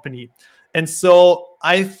company. And so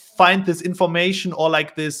I find this information or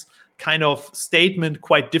like this kind of statement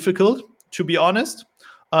quite difficult, to be honest,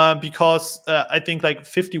 because I think like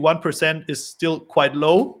 51% is still quite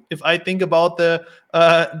low if I think about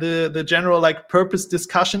the general like purpose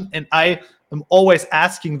discussion. And I am always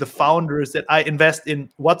asking the founders that I invest in,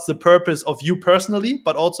 what's the purpose of you personally,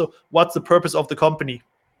 but also what's the purpose of the company.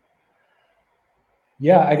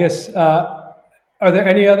 Yeah, I guess, are there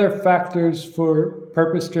any other factors for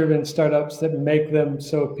purpose-driven startups that make them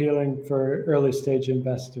so appealing for early-stage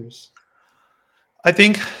investors? I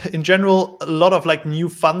think in general, a lot of like new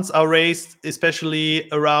funds are raised, especially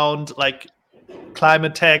around like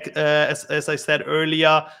climate tech, as I said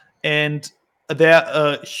earlier. And there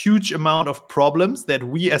are a huge amount of problems that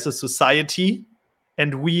we as a society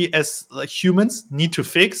and we as like humans need to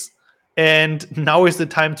fix. And now is the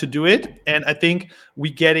time to do it. And I think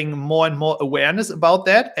we're getting more and more awareness about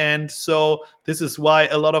that. And so this is why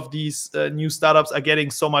a lot of these new startups are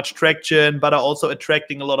getting so much traction, but are also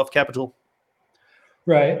attracting a lot of capital.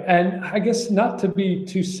 Right. And I guess not to be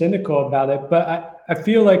too cynical about it, but I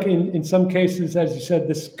feel like in some cases, as you said,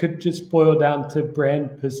 this could just boil down to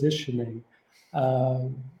brand positioning.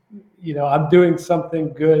 Um, I'm doing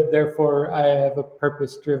something good, therefore I have a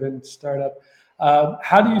purpose-driven startup.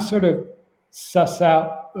 How do you sort of suss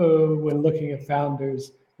out when looking at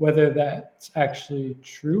founders whether that's actually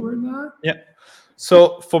true or not? Yeah.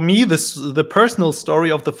 So for me, the personal story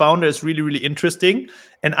of the founder is really, really interesting.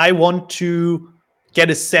 And I want to get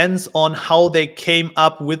a sense on how they came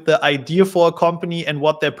up with the idea for a company and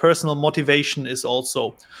what their personal motivation is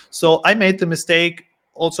also. So I made the mistake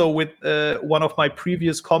also with one of my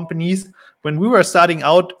previous companies. When we were starting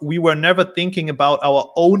out, we were never thinking about our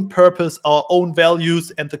own purpose, our own values,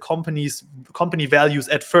 and the company values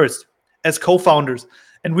at first as co-founders.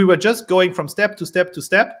 And we were just going from step to step to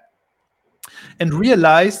step, and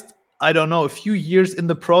realized, I don't know, a few years in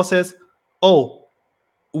the process, oh,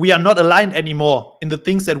 we are not aligned anymore in the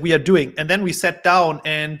things that we are doing. And then we sat down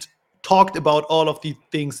and talked about all of these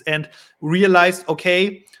things and realized,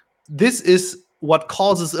 okay, this is what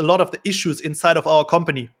causes a lot of the issues inside of our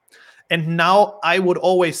company. And now I would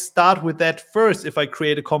always start with that first if I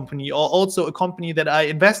create a company, or also a company that I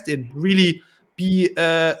invest in, really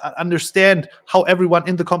understand how everyone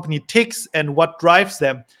in the company ticks and what drives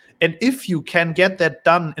them. And if you can get that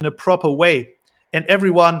done in a proper way, and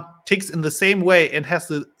everyone ticks in the same way and has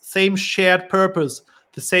the same shared purpose,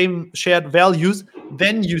 the same shared values,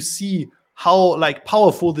 then you see how like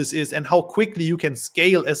powerful this is and how quickly you can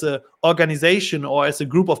scale as an organization or as a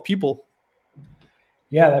group of people.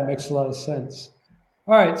 Yeah, that makes a lot of sense.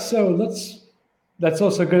 All right, so that's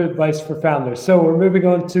also good advice for founders. So we're moving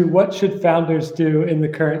on to what should founders do in the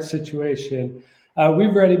current situation. We've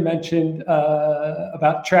already mentioned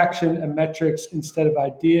about traction and metrics instead of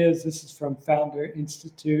ideas. This is from Founder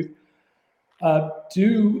Institute.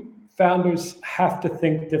 Do founders have to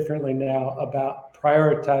think differently now about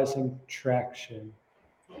prioritizing traction?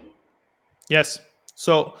 Yes.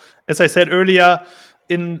 So as I said earlier,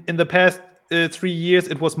 in the past 3 years,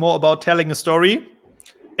 it was more about telling a story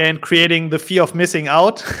and creating the fear of missing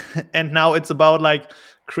out. And now it's about like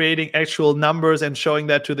creating actual numbers and showing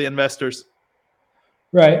that to the investors.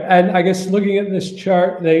 Right. And I guess looking at this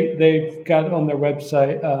chart, they've got on their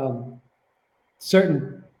website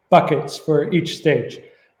certain buckets for each stage,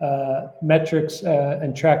 metrics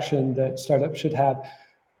and traction that startups should have.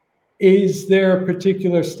 Is there a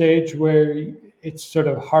particular stage where it's sort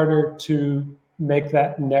of harder to make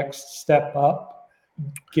that next step up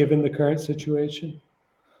given the current situation?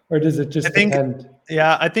 Or does it just depend?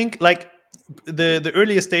 Yeah, I think like the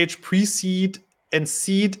earlier stage, pre-seed and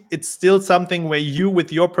seed, it's still something where you,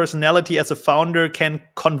 with your personality as a founder, can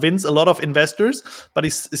convince a lot of investors. But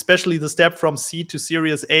especially the step from seed to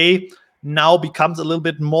Series A now becomes a little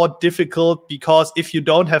bit more difficult, because if you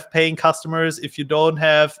don't have paying customers, if you don't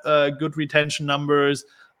have good retention numbers,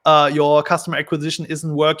 your customer acquisition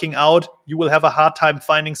isn't working out, you will have a hard time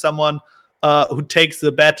finding someone who takes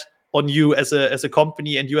the bet on you as a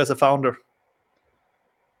company and you as a founder.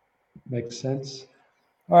 Makes sense.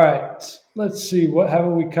 All right, let's see, what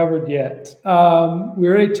haven't we covered yet? We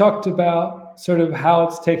already talked about sort of how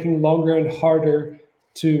it's taking longer and harder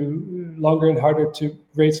to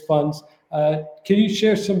raise funds. Can you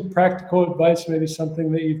share some practical advice, maybe something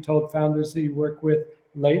that you've told founders that you work with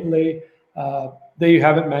lately that you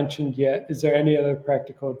haven't mentioned yet? Is there any other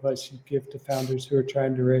practical advice you'd give to founders who are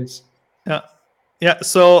trying to raise? Yeah.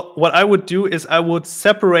 So what I would do is I would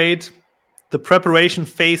separate the preparation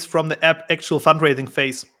phase from the actual fundraising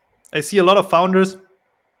phase. I see a lot of founders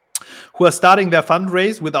who are starting their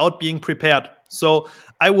fundraise without being prepared. So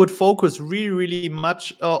I would focus really, really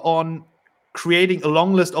much on creating a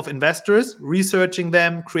long list of investors, researching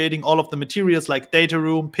them, creating all of the materials like data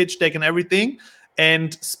room, pitch deck, and everything,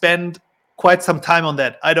 and spend quite some time on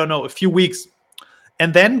that. I don't know, a few weeks.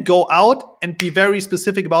 And then go out and be very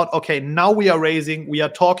specific about, okay, now we are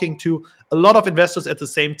talking to a lot of investors at the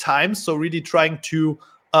same time. So really trying to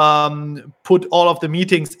put all of the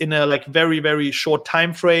meetings in a like very, very short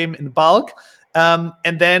time frame in bulk.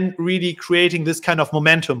 And then really creating this kind of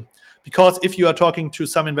momentum. Because if you are talking to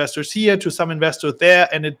some investors here, to some investors there,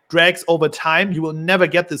 and it drags over time, you will never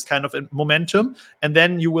get this kind of momentum. And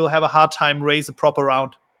then you will have a hard time raise a proper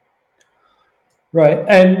round. Right.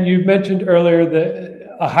 And you mentioned earlier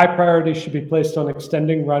that a high priority should be placed on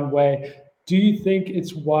extending runway. Do you think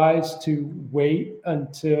it's wise to wait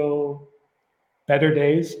until better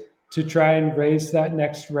days to try and raise that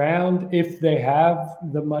next round if they have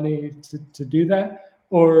the money to do that?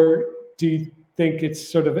 Or do you think it's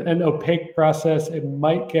sort of an opaque process? It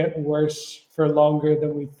might get worse for longer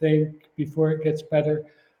than we think before it gets better.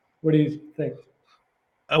 What do you think?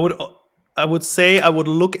 I would say I would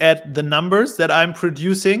look at the numbers that I'm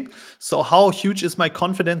producing. So how huge is my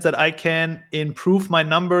confidence that I can improve my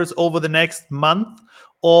numbers over the next month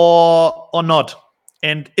or not?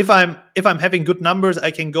 And if I'm having good numbers, I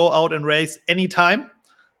can go out and raise anytime.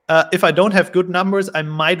 If I don't have good numbers, I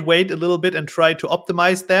might wait a little bit and try to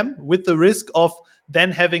optimize them, with the risk of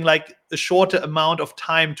then having like a shorter amount of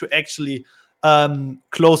time to actually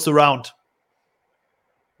close the round.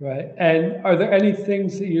 Right. And are there any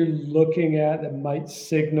things that you're looking at that might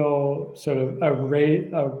signal sort of a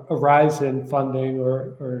rise in funding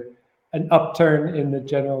or an upturn in the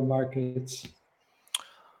general markets?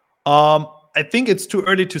 I think it's too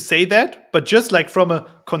early to say that, but just like from a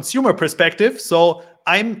consumer perspective, so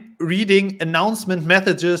I'm reading announcement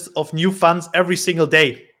messages of new funds every single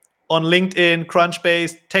day on LinkedIn,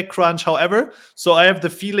 Crunchbase, TechCrunch, however. So I have the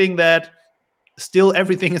feeling that still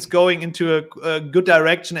everything is going into a good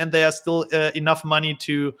direction, and there's still enough money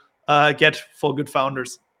to get for good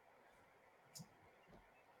founders.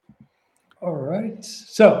 All right.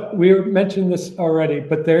 So we mentioned this already,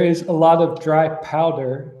 but there is a lot of dry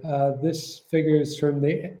powder. This figures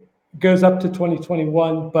goes up to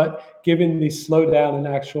 2021, but given the slowdown in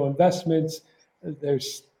actual investments,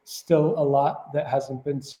 there's still a lot that hasn't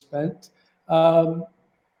been spent.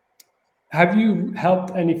 Have you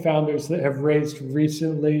helped any founders that have raised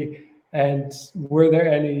recently? And were there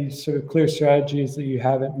any sort of clear strategies that you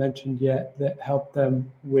haven't mentioned yet that helped them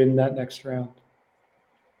win that next round?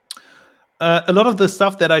 A lot of the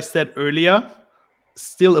stuff that I said earlier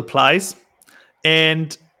still applies.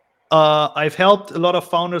 And I've helped a lot of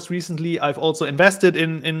founders recently. I've also invested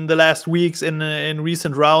in the last weeks in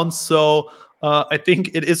recent rounds. So I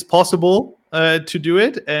think it is possible. to do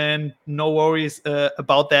it, and no worries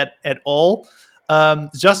about that at all.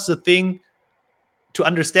 Just the thing to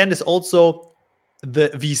understand is also the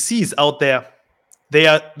VCs out there.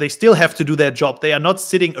 They still have to do their job. They are not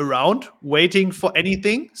sitting around waiting for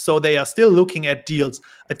anything. So they are still looking at deals.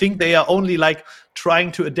 I think they are only like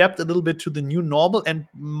trying to adapt a little bit to the new normal and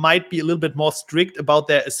might be a little bit more strict about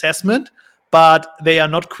their assessment, but they are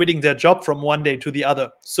not quitting their job from one day to the other.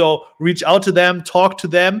 So reach out to them, talk to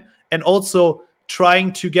them, and also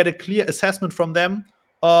trying to get a clear assessment from them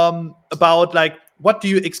about like, what do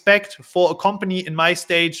you expect for a company in my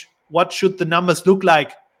stage? What should the numbers look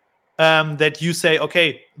like? That you say,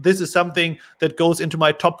 okay, this is something that goes into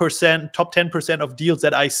my top 10% of deals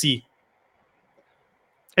that I see.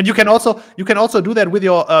 And you can also do that with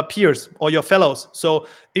your peers or your fellows. So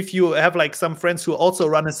if you have like some friends who also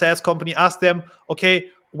run a SaaS company, ask them, okay,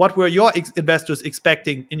 what were your investors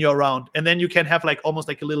expecting in your round? And then you can have like almost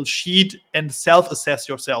like a little sheet and self-assess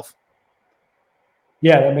yourself.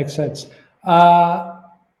 Yeah, that makes sense.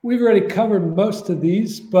 We've already covered most of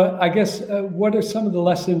these, but I guess what are some of the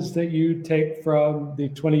lessons that you take from the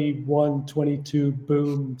 21, 22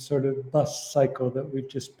 boom sort of bust cycle that we've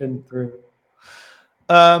just been through?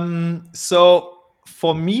 So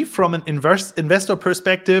for me, from an investor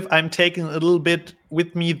perspective, I'm taking a little bit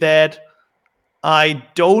with me that I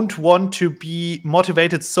don't want to be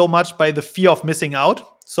motivated so much by the fear of missing out.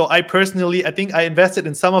 So I think I invested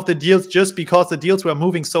in some of the deals just because the deals were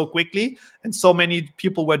moving so quickly and so many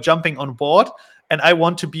people were jumping on board. And I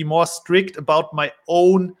want to be more strict about my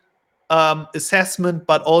own assessment,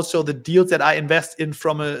 but also the deals that I invest in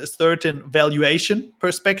from a certain valuation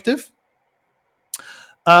perspective.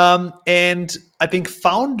 And I think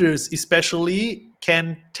founders especially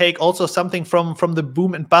can take also something from the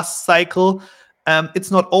boom and bust cycle. It's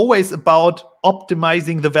not always about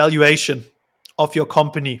optimizing the valuation of your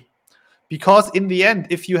company, because in the end,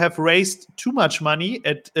 if you have raised too much money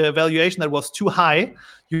at a valuation that was too high,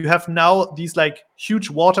 you have now these like huge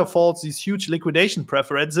waterfalls, these huge liquidation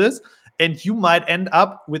preferences, and you might end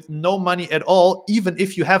up with no money at all, even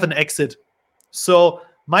if you have an exit. So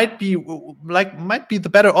might be the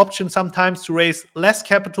better option sometimes to raise less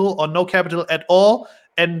capital or no capital at all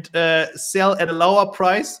and sell at a lower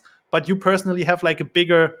price, but you personally have like a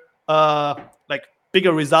bigger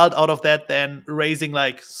result out of that than raising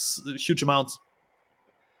like huge amounts.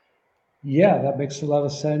 Yeah, that makes a lot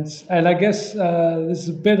of sense. And I guess this is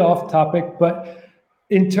a bit off topic, but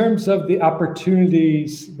in terms of the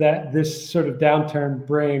opportunities that this sort of downturn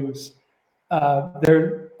brings, there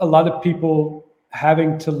are a lot of people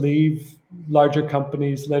having to leave larger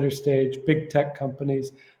companies, later stage, big tech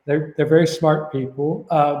companies. They're very smart people.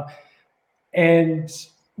 And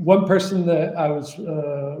one person that I was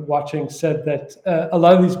watching said that a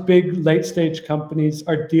lot of these big late stage companies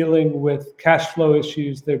are dealing with cash flow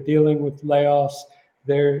issues. They're dealing with layoffs.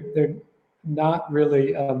 They're not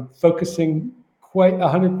really focusing quite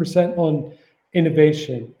 100% on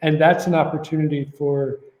innovation. And that's an opportunity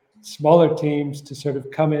for smaller teams to sort of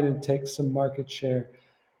come in and take some market share.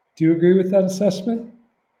 Do you agree with that assessment?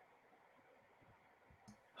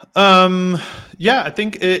 Yeah, I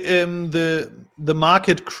think the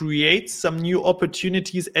market creates some new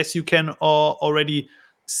opportunities, as you can already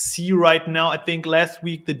see right now. I think last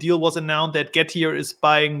week the deal was announced that Getir is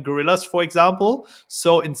buying Gorillas, for example.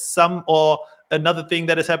 So another thing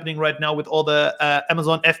that is happening right now with all the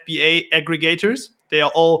Amazon FBA aggregators, they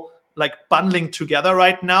are all like bundling together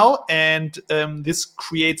right now, and this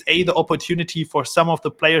creates the opportunity for some of the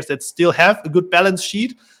players that still have a good balance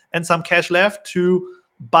sheet and some cash left to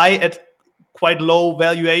buy at quite low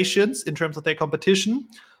valuations in terms of their competition.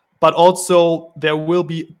 But also there will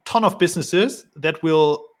be a ton of businesses that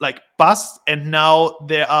will like bust, and now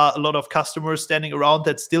there are a lot of customers standing around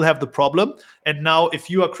that still have the problem. And now if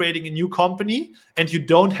you are creating a new company and you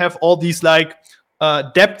don't have all these like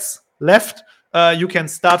debts left, you can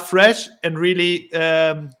start fresh and really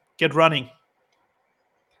get running.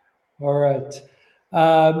 All right.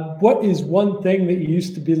 What is one thing that you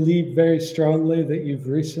used to believe very strongly that you've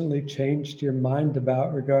recently changed your mind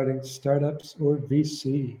about regarding startups or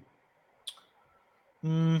VC?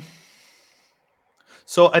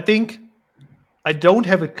 So I think I don't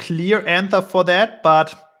have a clear answer for that,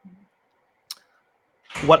 but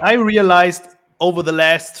what I realized over the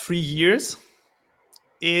last 3 years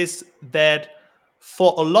is that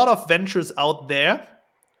for a lot of ventures out there,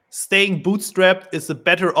 staying bootstrapped is a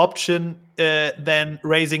better option than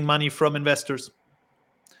raising money from investors.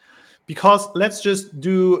 Because let's just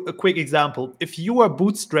do a quick example. If you are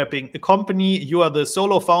bootstrapping a company, you are the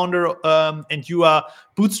solo founder, and you are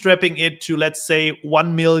bootstrapping it to, let's say,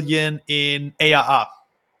 1 million in ARR.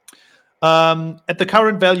 At the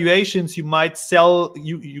current valuations, you might sell,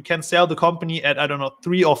 you can sell the company at, I don't know,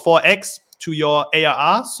 3 or 4x to your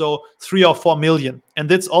ARR, so 3 or 4 million. And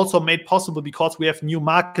that's also made possible because we have new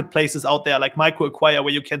marketplaces out there like MicroAcquire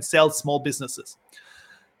where you can sell small businesses.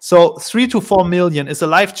 So 3 to 4 million is a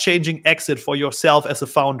life-changing exit for yourself as a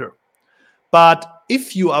founder. But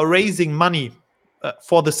if you are raising money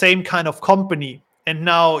for the same kind of company, and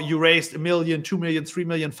now you raised 1 million, 2 million, 3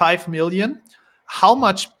 million, 5 million, how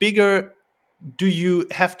much bigger do you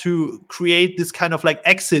have to create this kind of like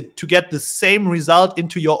exit to get the same result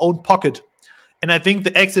into your own pocket? And I think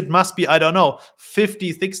the exit must be, I don't know,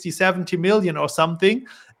 50, 60, 70 million or something.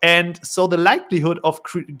 And so the likelihood of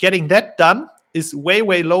getting that done is way,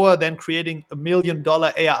 way lower than creating $1 million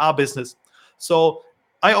ARR business. So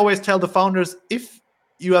I always tell the founders, if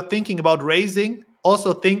you are thinking about raising,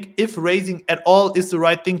 also think if raising at all is the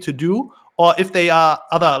right thing to do, or if there are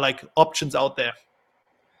other like options out there.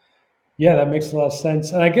 Yeah, that makes a lot of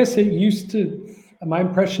sense. And I guess it used to, my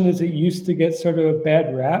impression is it used to get sort of a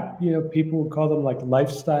bad rap. You know, people would call them like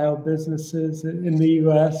lifestyle businesses in the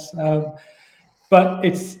US. But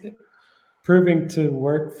it's proving to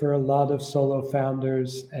work for a lot of solo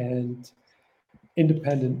founders and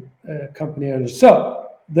independent company owners. So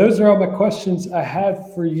those are all my questions I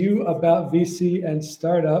have for you about VC and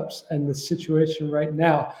startups and the situation right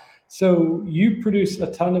now. So you produce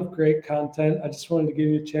a ton of great content. I just wanted to give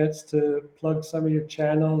you a chance to plug some of your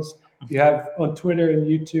channels. You have on Twitter and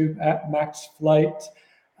YouTube at MaxFlight.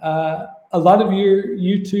 A lot of your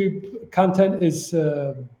YouTube content is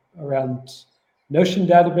around Notion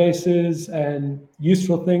databases and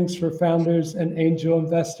useful things for founders and angel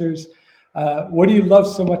investors. What do you love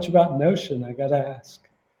so much about Notion? I gotta ask.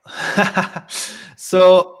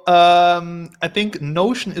 So I think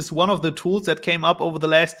Notion is one of the tools that came up over the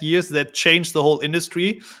last years that changed the whole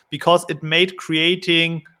industry because it made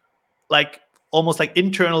creating like almost like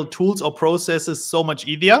internal tools or processes so much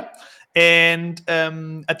easier. And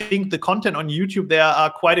I think the content on YouTube, there are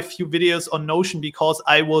quite a few videos on Notion because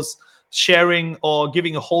I was sharing or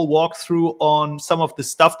giving a whole walkthrough on some of the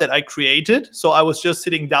stuff that I created. So I was just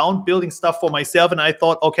sitting down, building stuff for myself. And I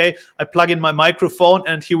thought, okay, I plug in my microphone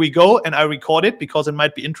and here we go. And I record it because it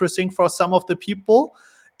might be interesting for some of the people.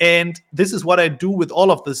 And this is what I do with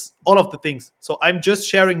all of this, all of the things. So I'm just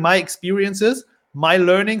sharing my experiences, my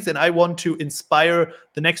learnings, and I want to inspire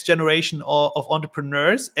the next generation of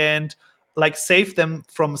entrepreneurs and like save them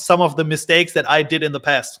from some of the mistakes that I did in the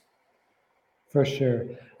past. For sure.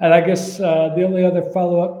 And I guess the only other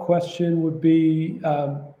follow-up question would be,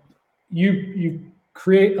 you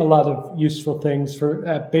create a lot of useful things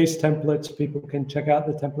for base templates. People can check out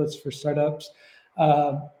the templates for startups.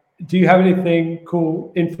 Do you have anything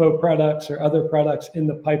cool, info products or other products in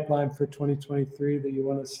the pipeline for 2023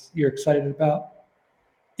 that you're excited about?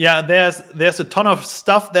 Yeah, there's a ton of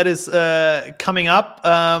stuff that is coming up.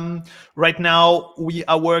 Right now, we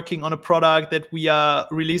are working on a product that we are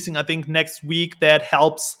releasing, I think, next week that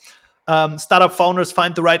helps startup founders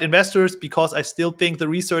find the right investors, because I still think the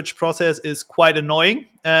research process is quite annoying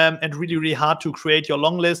and really, really hard to create your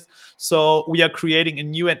long list. So we are creating a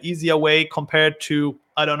new and easier way compared to,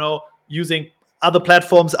 I don't know, using other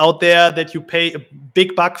platforms out there that you pay a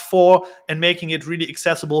big buck for, and making it really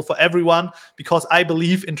accessible for everyone. Because I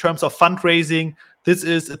believe in terms of fundraising, this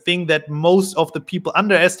is a thing that most of the people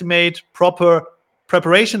underestimate, proper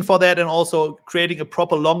preparation for that, and also creating a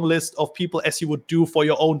proper long list of people as you would do for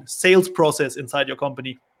your own sales process inside your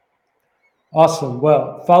company. Awesome.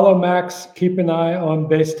 Well, follow Max, keep an eye on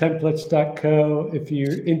basetemplates.co if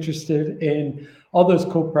you're interested in all those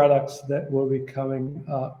cool products that will be coming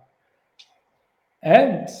up.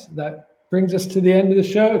 And that brings us to the end of the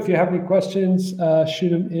show. If you have any questions, shoot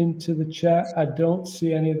them into the chat. I don't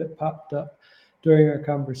see any that popped up during our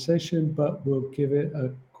conversation, but we'll give it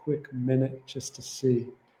a quick minute just to see.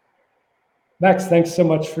 Max, thanks so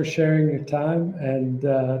much for sharing your time. And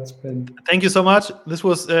it's been... Thank you so much. This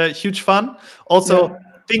was huge fun. Also,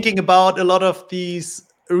 thinking about a lot of these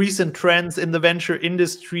recent trends in the venture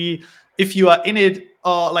industry. If you are in it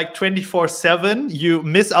like 24/7, you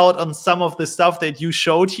miss out on some of the stuff that you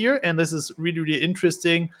showed here. And this is really, really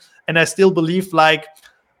interesting. And I still believe like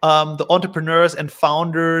the entrepreneurs and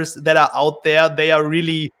founders that are out there, they are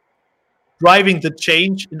really driving the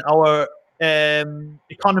change in our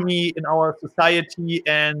economy, in our society.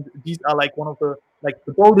 And these are like one of the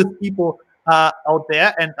boldest people out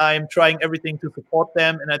there. And I'm trying everything to support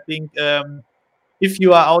them. And I think if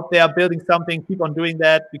you are out there building something, keep on doing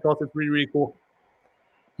that, because it's really, really cool.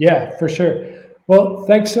 Yeah, for sure. Well,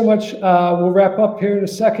 thanks so much. We'll wrap up here in a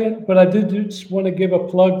second, but I did just want to give a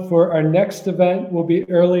plug for our next event. Will be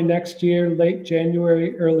early next year, late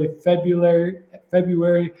January, early February.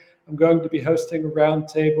 I'm going to be hosting a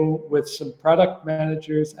roundtable with some product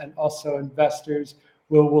managers and also investors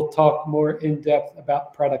where we'll talk more in depth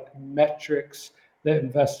about product metrics that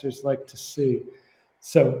investors like to see.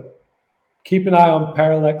 So keep an eye on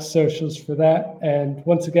Parallax socials for that. And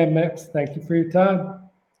once again, Max, thank you for your time.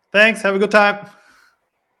 Thanks. Have a good time.